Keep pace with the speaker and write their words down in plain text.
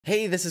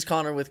Hey, this is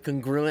Connor with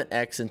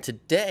CongruentX, and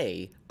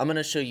today I'm going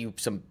to show you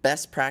some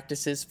best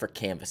practices for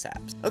Canvas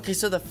apps. Okay,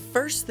 so the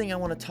first thing I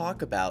want to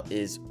talk about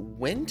is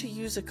when to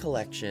use a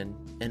collection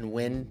and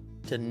when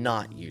to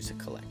not use a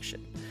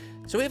collection.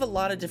 So we have a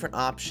lot of different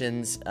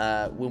options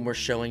when we're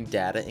showing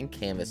data in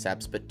Canvas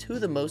apps, but two of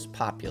the most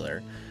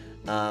popular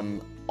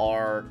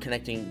are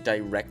connecting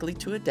directly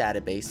to a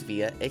database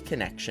via a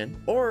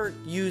connection, or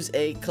use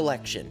a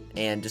collection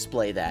and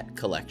display that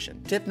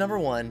collection. Tip number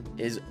one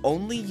is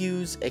only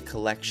use a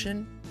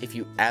collection if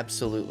you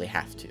absolutely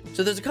have to.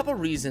 So there's a couple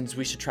reasons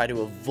we should try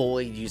to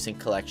avoid using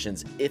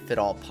collections if at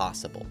all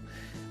possible.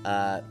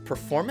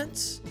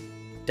 Performance,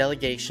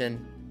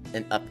 delegation,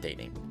 and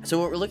updating. So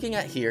what we're looking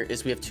at here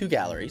is we have two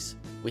galleries.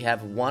 We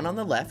have one on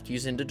the left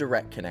using the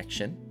direct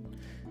connection.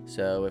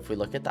 So if we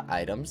look at the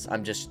items,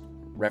 I'm just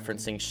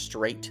referencing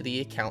straight to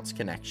the accounts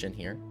connection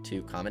here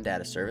to Common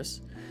Data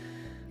Service.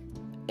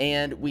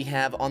 And we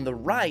have on the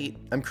right,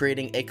 I'm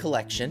creating a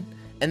collection,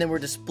 and then we're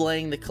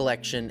displaying the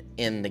collection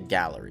in the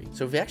gallery.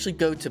 So if we actually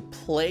go to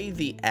play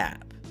the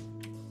app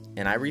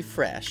and I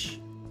refresh,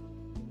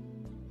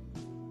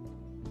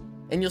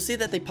 and you'll see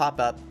that they pop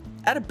up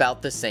at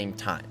about the same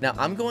time. Now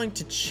I'm going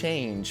to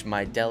change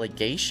my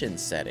delegation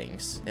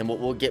settings, and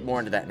we'll get more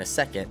into that in a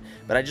second,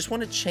 but I just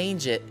want to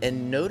change it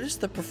and notice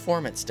the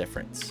performance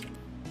difference.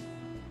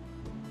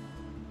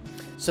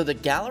 So the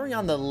gallery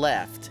on the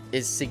left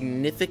is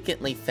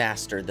significantly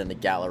faster than the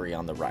gallery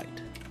on the right.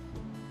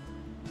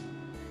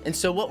 And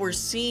so what we're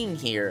seeing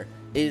here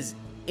is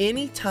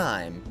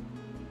anytime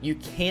you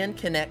can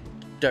connect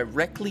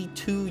directly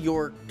to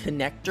your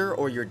connector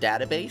or your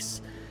database,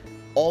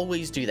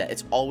 always do that.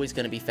 It's always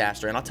going to be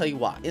faster, and I'll tell you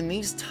why. In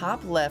these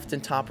top left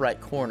and top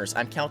right corners,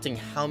 I'm counting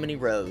how many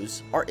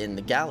rows are in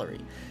the gallery.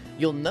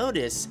 You'll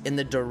notice in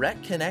the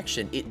direct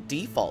connection, it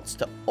defaults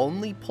to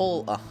only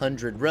pull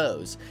 100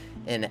 rows.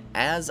 And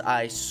as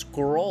I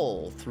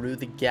scroll through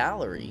the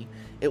gallery,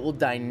 it will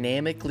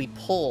dynamically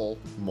pull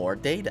more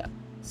data.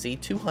 See,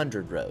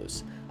 200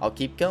 rows. I'll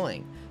keep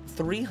going.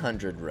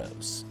 300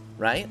 rows,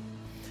 right?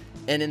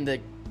 And in the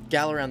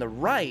gallery on the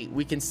right,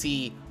 we can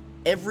see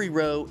every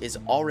row is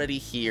already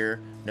here.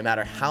 No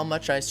matter how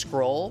much I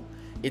scroll,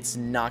 it's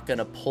not going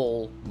to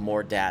pull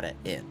more data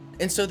in.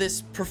 And so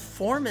this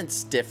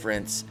performance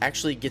difference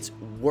actually gets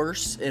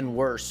worse and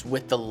worse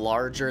with the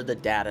larger the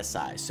data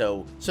size.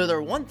 So there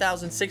are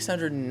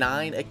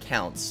 1,609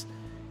 accounts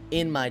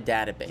in my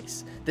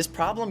database. This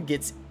problem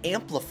gets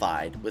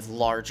amplified with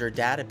larger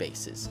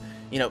databases.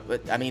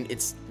 I mean,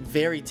 it's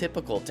very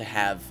typical to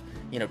have,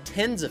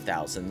 tens of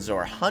thousands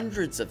or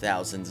hundreds of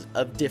thousands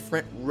of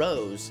different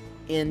rows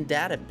in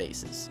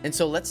databases. And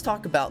so let's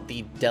talk about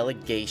the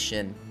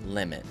delegation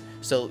limit.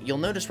 So you'll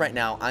notice right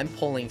now I'm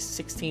pulling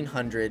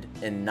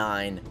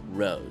 1,609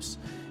 rows,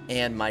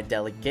 and my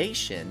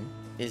delegation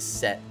is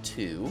set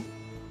to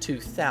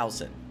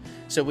 2,000.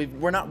 So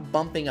we're not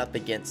bumping up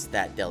against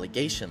that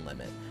delegation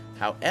limit.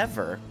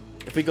 However,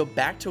 if we go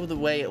back to the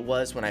way it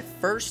was when I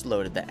first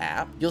loaded the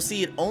app, you'll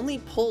see it only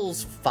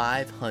pulls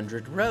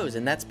 500 rows,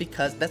 and that's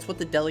because that's what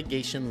the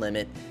delegation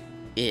limit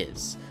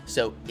is.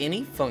 So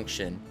any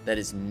function that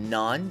is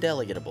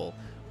non-delegatable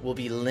will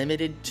be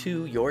limited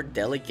to your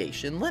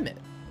delegation limit.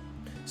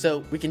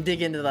 So we can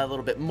dig into that a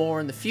little bit more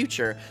in the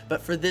future,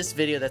 but for this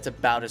video, that's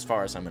about as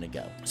far as I'm going to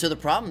go. So the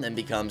problem then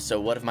becomes, so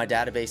what if my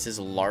database is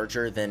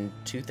larger than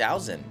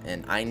 2,000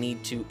 and I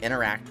need to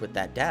interact with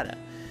that data?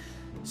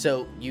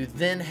 So you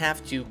then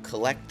have to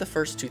collect the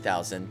first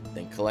 2,000,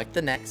 then collect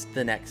the next,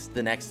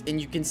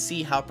 and you can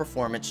see how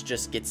performance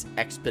just gets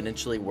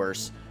exponentially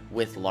worse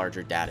with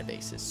larger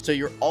databases. So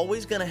you're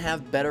always going to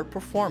have better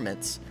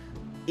performance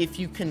if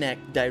you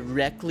connect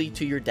directly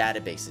to your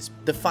databases.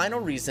 The final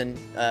reason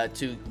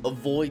to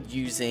avoid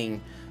using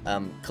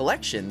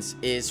collections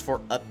is for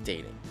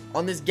updating.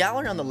 On this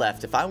gallery on the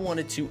left, if I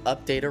wanted to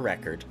update a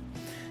record,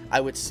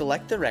 I would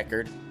select the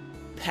record,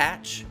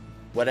 patch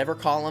whatever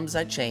columns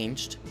I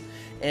changed,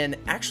 and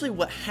actually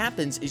what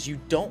happens is you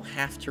don't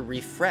have to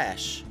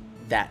refresh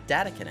that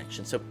data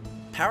connection. So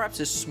Power Apps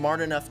is smart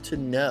enough to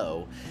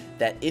know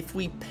that if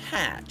we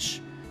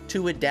patch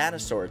to a data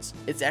source,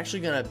 it's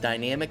actually going to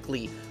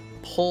dynamically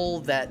pull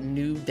that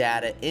new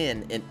data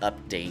in and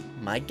update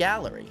my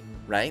gallery,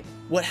 right?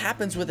 What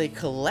happens with a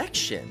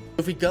collection,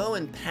 if we go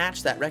and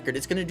patch that record,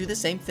 it's going to do the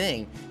same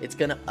thing. It's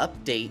going to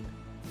update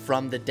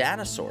from the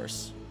data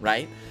source,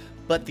 right?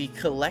 But the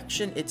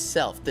collection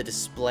itself, the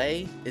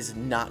display, is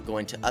not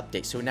going to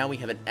update. So now we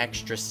have an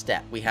extra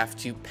step. We have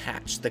to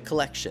patch the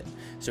collection.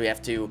 So we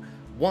have to,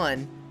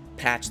 1,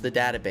 patch the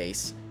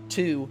database,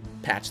 2,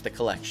 patch the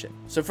collection.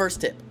 So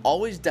first tip,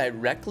 always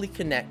directly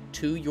connect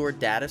to your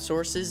data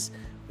sources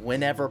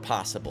whenever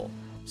possible.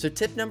 So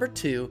tip number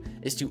 2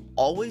 is to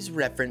always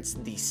reference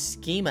the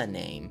schema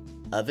name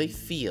of a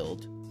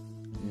field,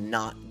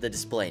 not the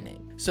display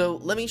name. So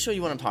let me show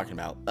you what I'm talking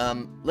about.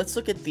 Let's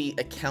look at the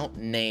account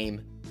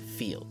name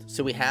field.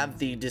 So we have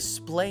the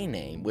display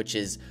name, which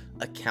is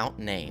account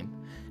name,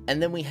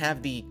 and then we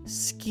have the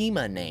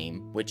schema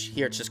name, which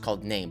here it's just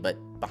called name, but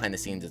behind the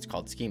scenes it's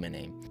called schema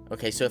name.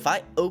 Okay, so if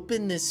I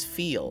open this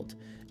field,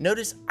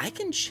 notice I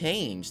can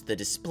change the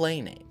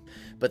display name,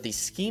 but the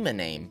schema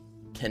name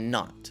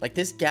cannot. Like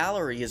this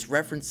gallery is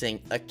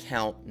referencing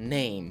account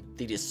name,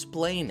 the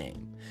display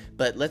name.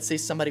 But let's say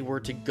somebody were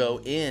to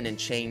go in and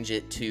change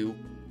it to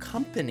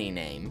company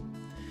name,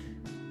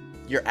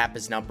 your app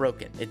is now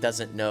broken. It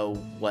doesn't know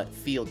what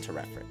field to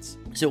reference.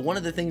 So one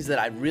of the things that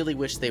I really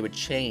wish they would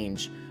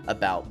change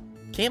about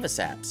Canvas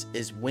apps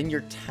is when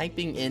you're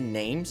typing in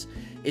names,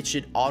 it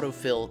should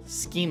autofill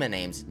schema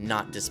names,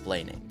 not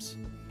display names.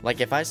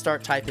 Like if I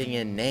start typing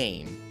in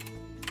name,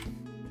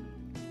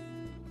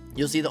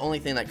 you'll see the only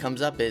thing that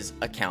comes up is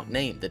account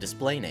name, the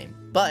display name.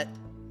 But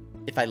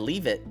if I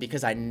leave it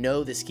because I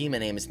know the schema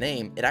name is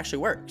name, it actually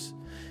works.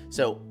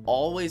 So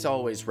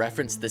always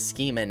reference the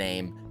schema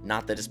name,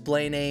 not the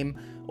display name,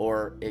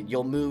 or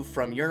you'll move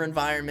from your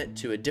environment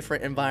to a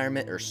different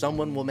environment, or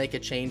someone will make a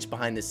change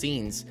behind the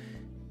scenes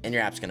and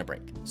your app's gonna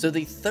break. So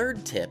the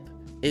third tip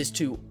is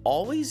to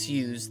always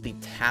use the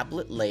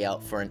tablet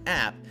layout for an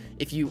app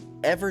if you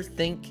ever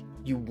think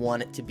you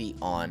want it to be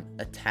on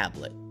a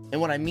tablet. And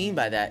what I mean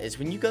by that is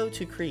when you go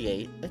to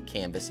create a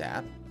Canvas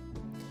app,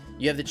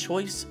 you have the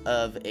choice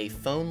of a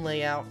phone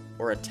layout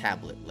or a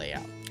tablet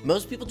layout.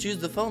 Most people choose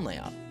the phone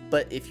layout,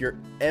 but if you're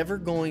ever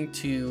going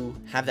to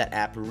have that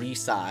app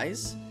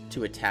resize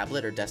to a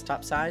tablet or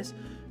desktop size,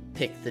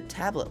 pick the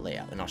tablet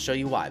layout, and I'll show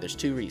you why. There's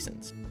two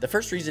reasons. The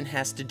first reason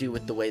has to do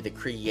with the way the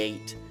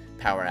Create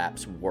Power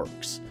Apps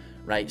works,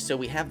 right? So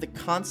we have the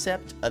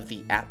concept of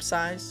the app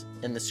size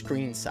and the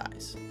screen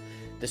size.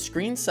 The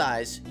screen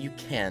size you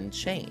can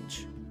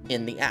change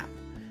in the app,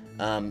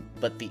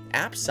 but the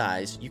app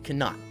size you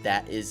cannot.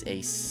 That is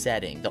a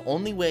setting. The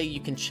only way you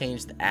can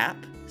change the app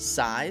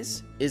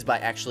size is by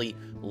actually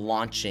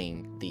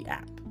launching the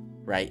app,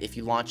 right? If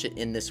you launch it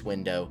in this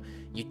window,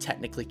 you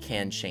technically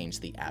can change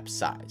the app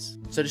size.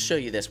 So to show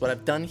you this, what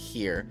I've done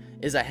here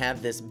is I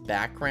have this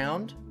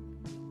background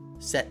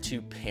set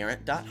to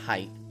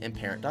parent.height and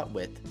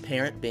parent.width,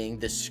 parent being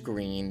the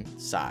screen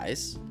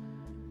size,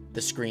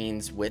 the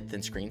screen's width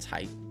and screen's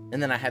height,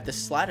 and then I have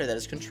this slider that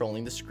is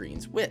controlling the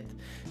screen's width.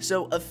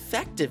 So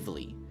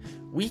effectively,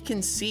 we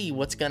can see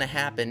what's gonna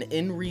happen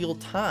in real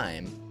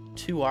time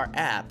to our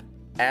app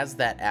as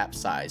that app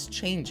size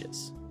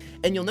changes.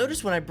 And you'll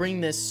notice when I bring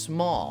this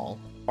small,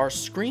 our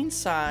screen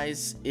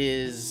size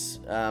is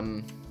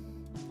about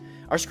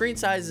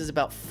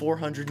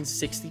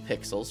 460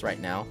 pixels right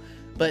now,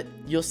 but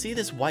you'll see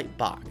this white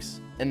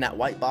box, and that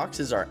white box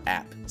is our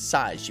app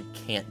size. You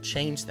can't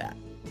change that.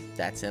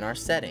 That's in our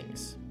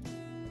settings.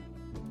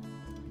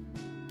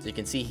 So you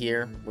can see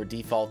here, we're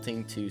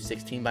defaulting to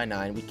 16 by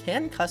 9. We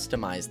can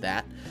customize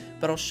that,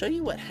 but I'll show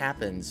you what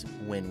happens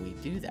when we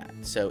do that.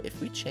 So if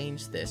we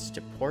change this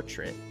to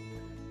portrait,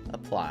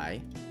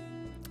 apply,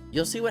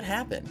 you'll see what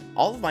happened.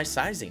 All of my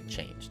sizing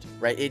changed,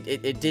 right?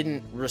 It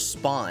didn't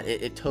respond.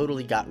 It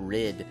totally got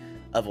rid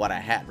of what I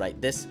had, right?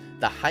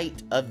 The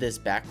height of this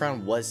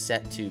background was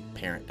set to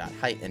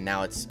parent.height, and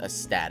now it's a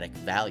static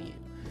value.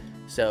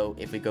 So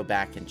if we go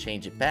back and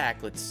change it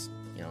back, let's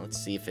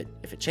see if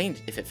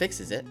it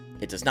fixes it.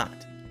 It does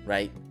not,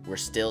 right? We're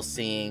still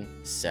seeing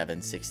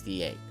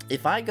 768.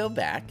 If I go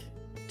back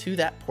to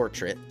that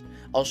portrait,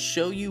 I'll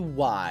show you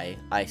why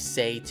I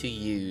say to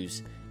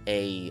use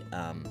a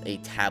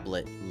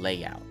tablet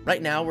layout.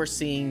 Right now we're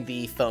seeing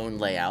the phone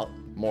layout,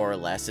 more or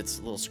less. It's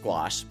a little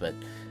squashed, but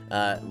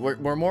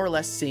we're more or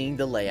less seeing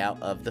the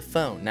layout of the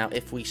phone. Now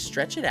if we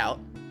stretch it out,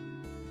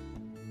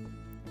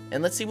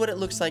 and let's see what it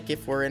looks like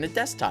if we're in a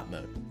desktop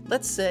mode.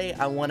 Let's say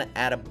I want to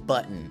add a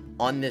button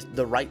on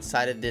the right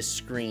side of this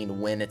screen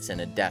when it's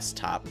in a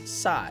desktop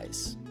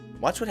size.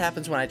 Watch what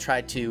happens when I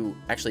try to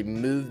actually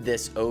move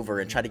this over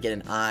and try to get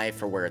an eye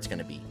for where it's going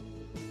to be.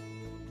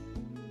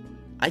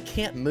 I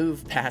can't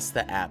move past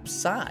the app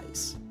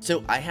size,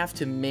 so I have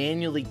to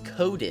manually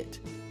code it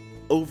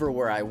over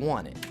where I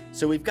want it.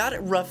 So we've got it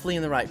roughly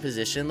in the right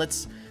position.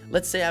 Let's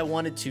say I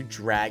wanted to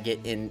drag it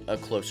in a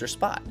closer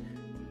spot.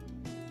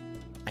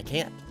 I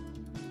can't.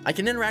 I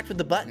can interact with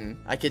the button.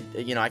 I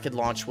could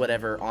launch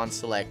whatever on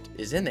select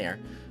is in there,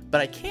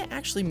 but I can't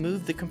actually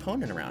move the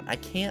component around. I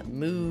can't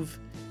move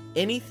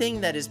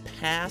anything that is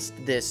past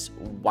this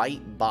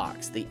white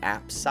box, the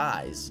app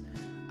size.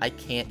 I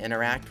can't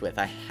interact with.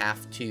 I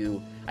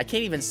can't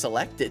even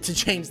select it to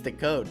change the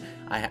code.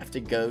 I have to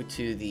go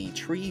to the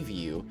tree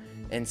view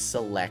and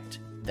select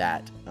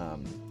that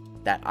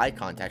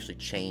icon to actually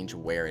change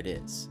where it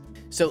is.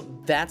 So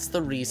that's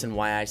the reason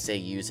why I say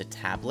use a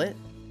tablet,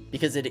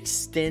 because it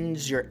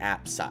extends your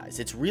app size.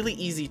 It's really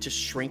easy to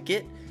shrink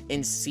it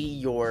and see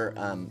your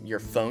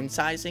phone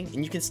sizing,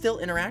 and you can still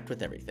interact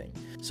with everything.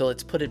 So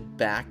let's put it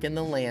back in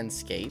the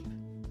landscape.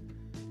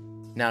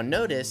 Now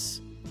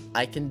notice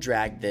I can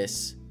drag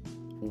this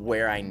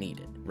where I need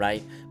it,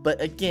 right? But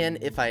again,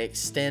 if I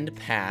extend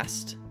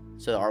past,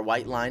 so our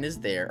white line is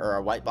there, or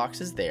our white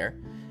box is there,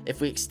 if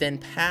we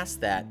extend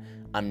past that,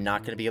 I'm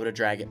not gonna be able to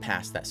drag it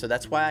past that. So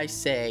that's why I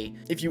say,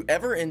 if you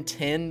ever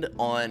intend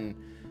on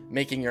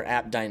making your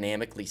app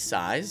dynamically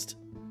sized,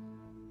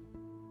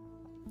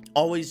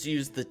 always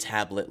use the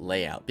tablet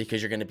layout,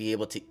 because you're going to be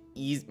able to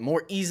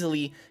more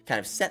easily kind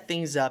of set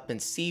things up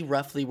and see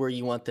roughly where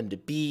you want them to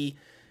be.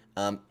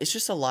 It's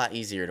just a lot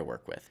easier to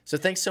work with. So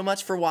thanks so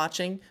much for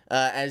watching.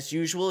 As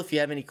usual, if you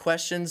have any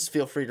questions,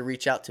 feel free to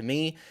reach out to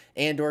me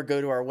and or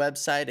go to our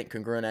website at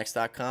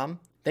congruentx.com.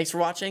 Thanks for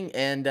watching,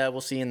 and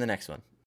we'll see you in the next one.